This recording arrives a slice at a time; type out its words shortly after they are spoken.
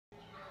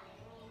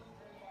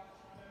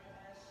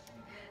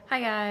Hi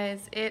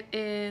guys, it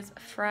is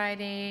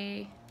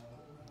Friday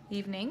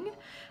evening.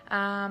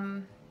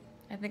 I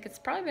think it's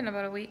probably been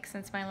about a week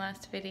since my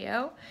last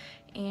video,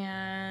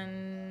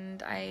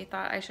 and I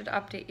thought I should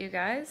update you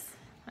guys.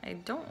 I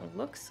don't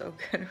look so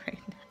good right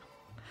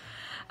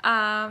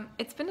now.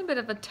 It's been a bit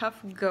of a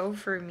tough go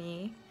for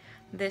me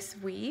this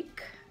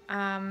week.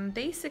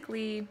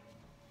 Basically,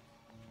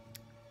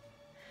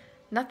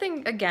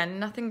 nothing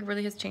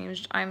really has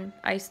changed.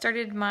 I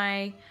started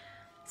my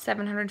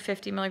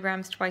 750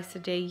 milligrams twice a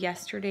day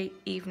yesterday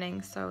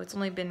evening, so it's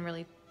only been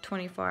really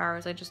 24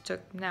 hours. I just took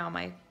now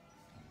my,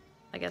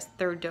 I guess,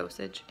 third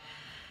dosage.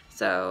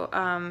 So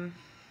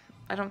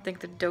I don't think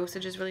the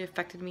dosage has really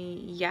affected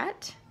me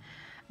yet,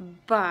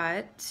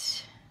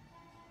 but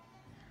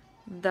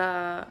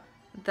the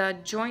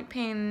joint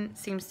pain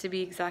seems to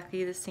be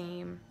exactly the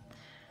same.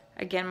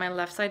 Again, my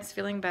left side's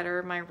feeling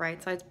better, my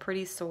right side's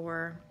pretty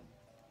sore.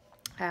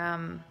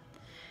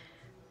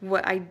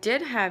 What I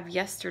did have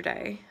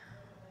yesterday,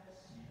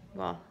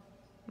 well,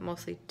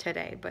 mostly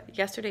today, but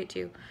yesterday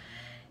too,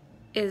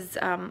 is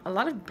a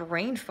lot of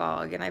brain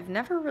fog, and I've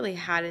never really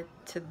had it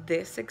to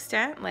this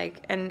extent,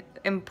 like, and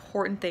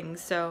important things.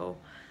 So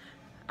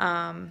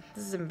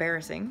this is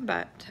embarrassing,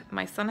 but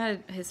my son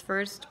had his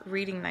first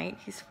reading night.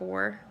 He's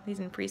 4, he's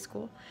in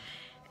preschool,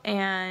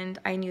 and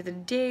I knew the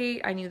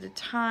date, I knew the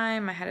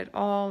time, I had it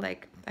all,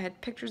 like, I had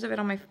pictures of it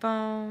on my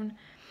phone.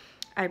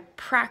 I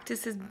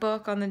practiced his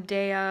book on the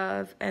day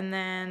of, and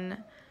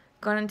then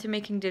got into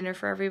making dinner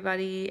for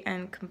everybody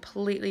and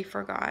completely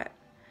forgot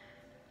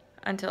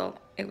until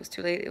it was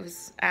too late. It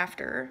was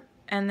after.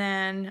 And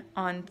then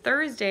on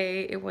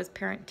Thursday, it was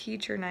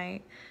parent-teacher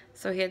night.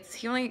 So he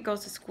only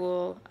goes to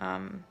school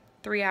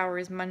 3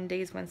 hours,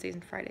 Mondays, Wednesdays,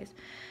 and Fridays.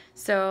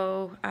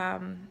 So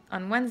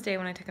on Wednesday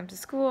when I took him to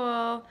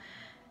school,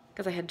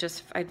 because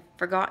I'd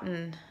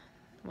forgotten,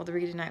 well, the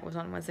reading night was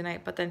on Wednesday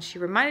night, but then she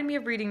reminded me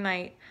of reading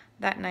night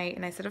that night,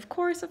 and I said, of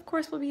course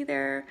we'll be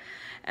there.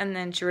 And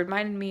then she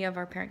reminded me of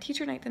our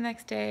parent-teacher night the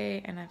next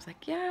day, and I was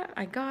like, yeah,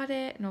 I got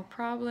it, no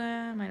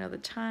problem, I know the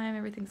time,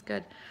 everything's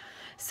good.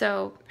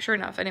 So sure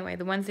enough, anyway,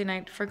 the Wednesday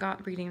night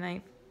forgot reading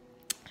night,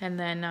 and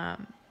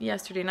then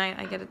yesterday night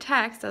I get a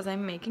text as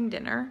I'm making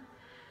dinner,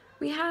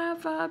 we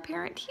have a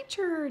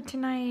parent-teacher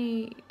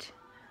tonight,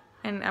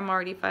 and I'm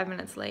already 5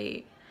 minutes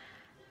late,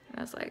 and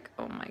I was like,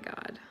 oh my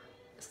god.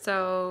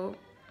 So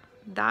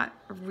that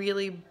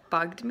really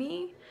bugged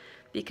me,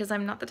 because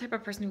I'm not the type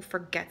of person who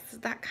forgets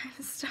that kind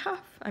of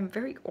stuff. I'm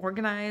very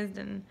organized,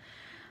 and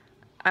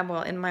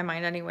well, in my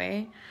mind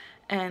anyway,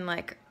 and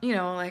like, you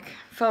know, like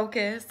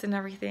focused and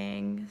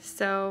everything.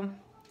 So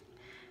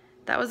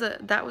that was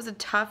a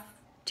tough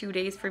 2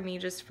 days for me,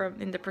 just from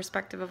in the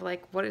perspective of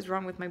like, what is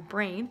wrong with my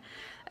brain.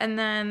 And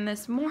then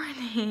this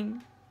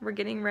morning we're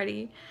getting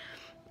ready,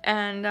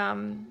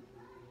 and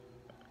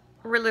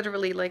we're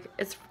literally like,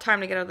 it's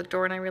time to get out the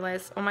door, and I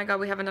realized, oh my god,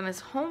 we haven't done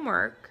his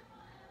homework.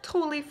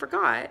 Totally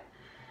forgot.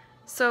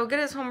 So get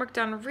his homework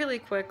done really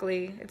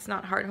quickly. It's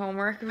not hard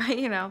homework, but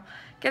you know,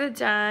 get it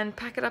done,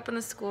 pack it up in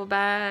the school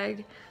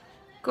bag,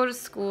 go to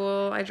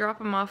school. I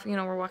drop him off, you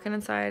know, we're walking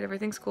inside,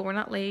 everything's cool, we're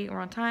not late, we're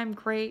on time,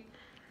 great.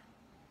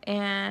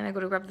 And I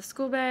go to grab the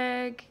school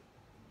bag,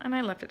 and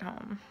I left it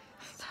home.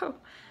 So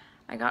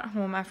I got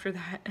home after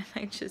that, and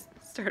I just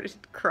started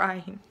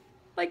crying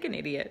like an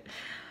idiot.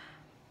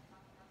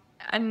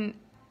 And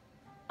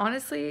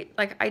honestly,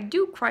 like, I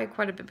do cry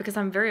quite a bit because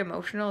I'm very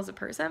emotional as a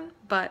person,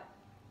 but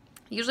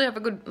usually I have a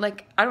good,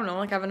 like, I don't know,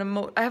 like, I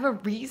have a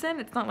reason.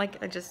 It's not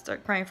like I just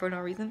start crying for no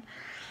reason.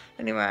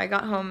 Anyway, I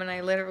got home and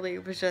I literally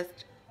was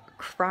just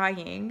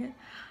crying.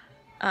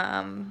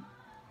 And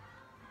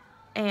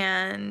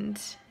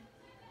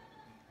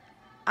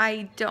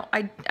I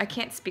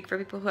can't speak for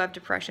people who have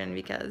depression,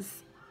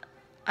 because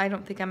I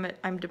don't think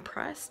I'm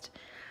depressed.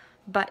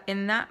 But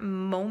in that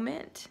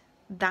moment,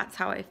 that's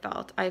how I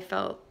felt. I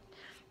felt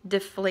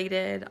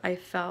deflated. I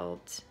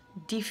felt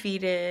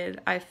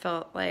defeated. I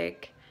felt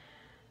like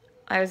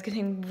I was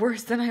getting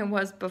worse than I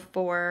was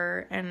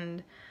before,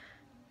 and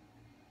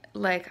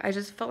like, I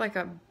just felt like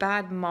a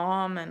bad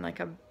mom, and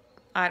like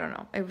I don't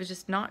know, it was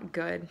just not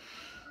good.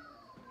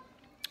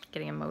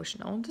 Getting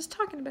emotional just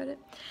talking about it.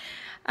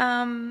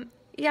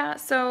 Yeah,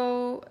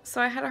 so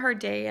I had a hard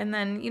day, and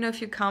then, you know,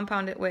 if you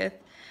compound it with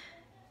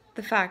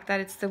the fact that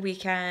it's the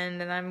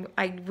weekend and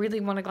I really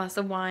want a glass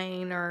of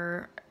wine,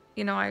 or,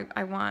 you know,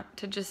 I want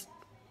to just,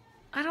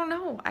 I don't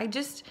know, I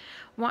just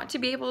want to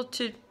be able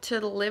to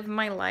live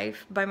my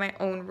life by my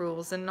own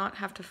rules and not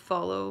have to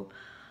follow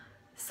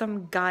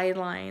some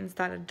guidelines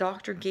that a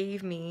doctor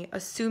gave me,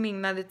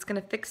 assuming that it's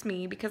gonna fix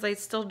me, because I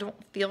still don't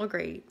feel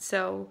great.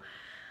 So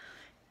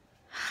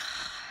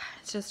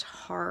it's just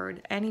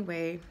hard.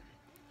 Anyway,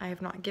 I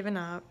have not given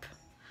up.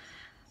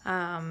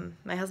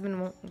 My husband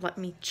won't let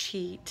me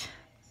cheat.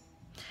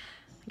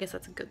 I guess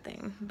that's a good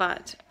thing,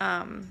 but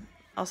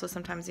also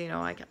sometimes, you know,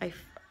 like,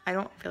 I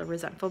don't feel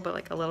resentful, but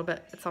like a little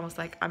bit, it's almost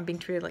like I'm being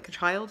treated like a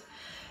child,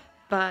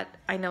 but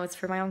I know it's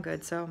for my own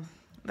good, so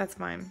that's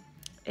fine.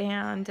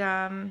 And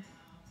I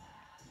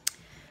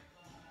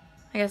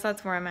guess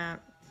that's where I'm at.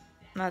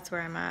 That's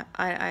where I'm at.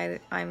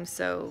 I'm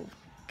so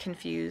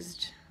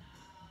confused.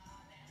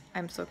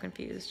 I'm so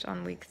confused.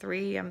 On week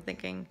 3, I'm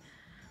thinking,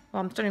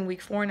 well, I'm starting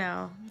week 4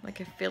 now.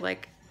 Like, I feel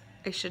like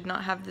I should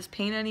not have this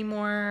pain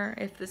anymore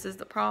if this is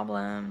the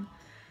problem,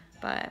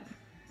 but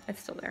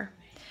it's still there.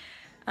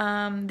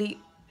 The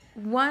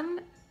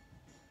one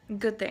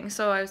good thing,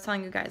 so I was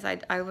telling you guys,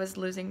 I was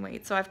losing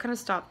weight, so I've kind of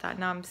stopped that.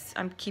 Now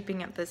I'm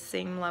keeping at the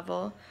same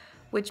level,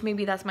 which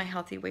maybe that's my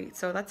healthy weight,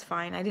 so that's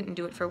fine. I didn't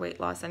do it for weight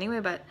loss anyway,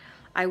 but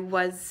I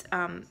was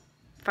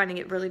finding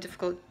it really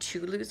difficult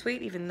to lose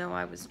weight, even though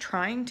I was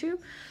trying to.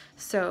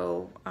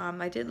 So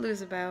I did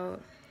lose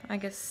about, I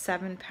guess,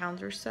 7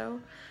 pounds or so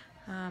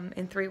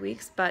in 3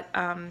 weeks, but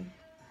yeah,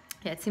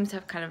 it seems to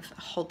have kind of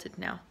halted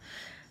now.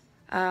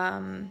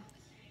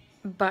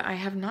 But I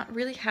have not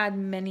really had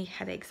many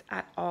headaches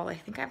at all. I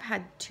think I've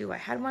had 2. I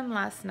had one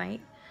last night,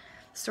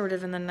 sort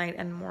of in the night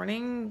and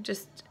morning,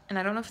 and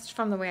I don't know if it's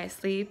from the way I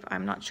sleep,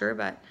 I'm not sure,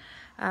 but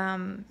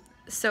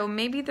so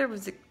maybe there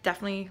was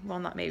definitely, well,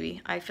 not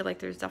maybe, I feel like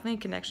there's definitely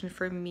a connection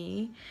for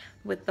me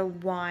with the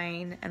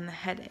wine and the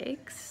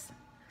headaches.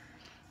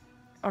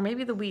 Or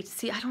maybe the wheat.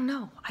 See, I don't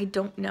know. I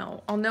don't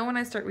know. I'll know when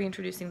I start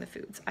reintroducing the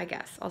foods, I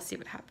guess. I'll see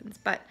what happens.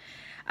 But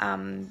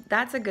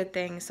that's a good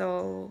thing.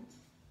 So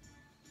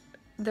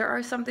there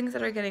are some things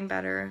that are getting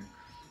better,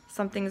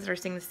 some things that are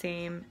staying the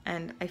same,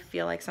 and I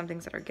feel like some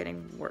things that are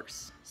getting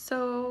worse.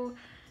 So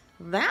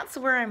that's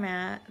where I'm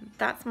at.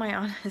 That's my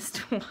honest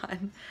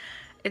one.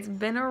 It's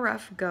been a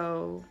rough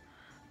go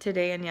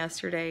today and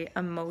yesterday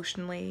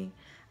emotionally.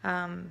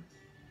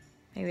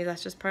 Maybe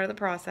that's just part of the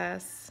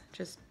process.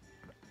 Just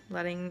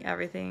letting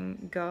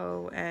everything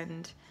go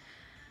and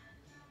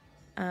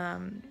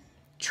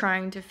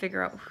trying to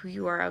figure out who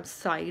you are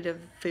outside of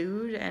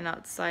food and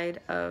outside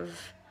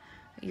of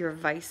your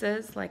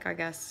vices. Like, I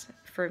guess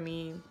for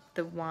me,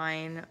 the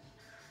wine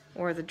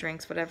or the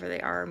drinks, whatever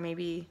they are,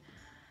 maybe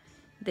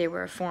they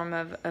were a form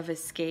of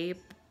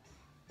escape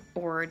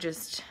or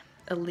just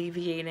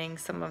alleviating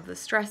some of the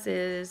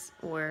stresses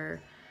or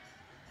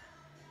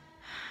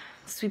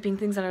sweeping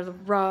things under the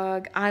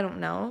rug. I don't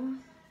know,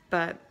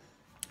 but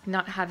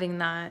not having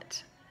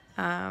that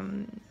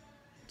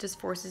just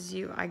forces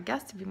you, I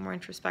guess, to be more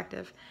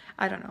introspective.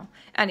 I don't know.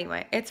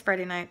 Anyway, it's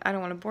Friday night. I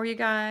don't want to bore you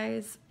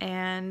guys.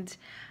 And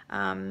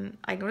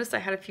I noticed I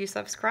had a few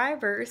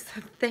subscribers.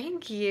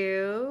 Thank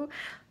you.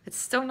 It's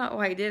still not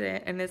why I did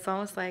it. And it's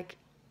almost like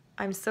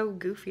I'm so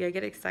goofy. I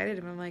get excited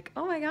and I'm like,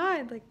 oh my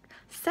God, like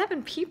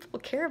 7 people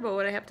care about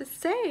what I have to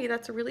say.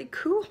 That's really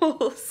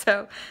cool.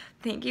 So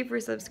thank you for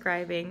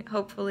subscribing.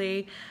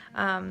 Hopefully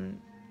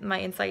my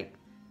insight,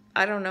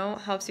 I don't know,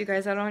 helps you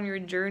guys out on your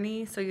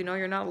journey so you know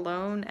you're not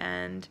alone,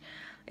 and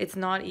it's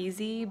not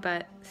easy,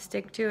 but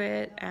stick to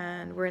it,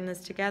 and we're in this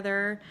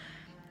together.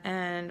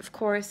 And of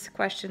course,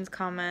 questions,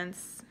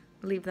 comments,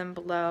 leave them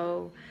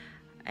below,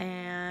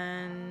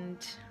 and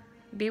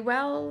be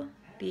well,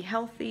 be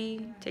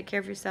healthy, take care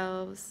of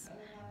yourselves,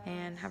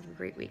 and have a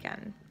great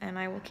weekend. And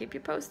I will keep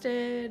you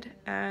posted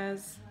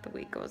as the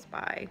week goes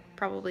by.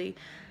 Probably,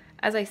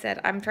 as I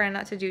said, I'm trying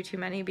not to do too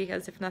many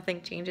because if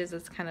nothing changes,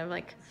 it's kind of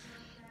like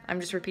I'm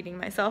just repeating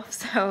myself.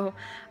 So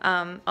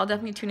I'll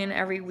definitely tune in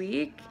every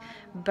week,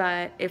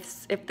 but if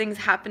things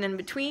happen in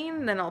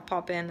between, then I'll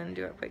pop in and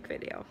do a quick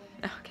video.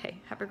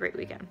 Okay, have a great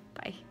weekend.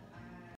 Bye.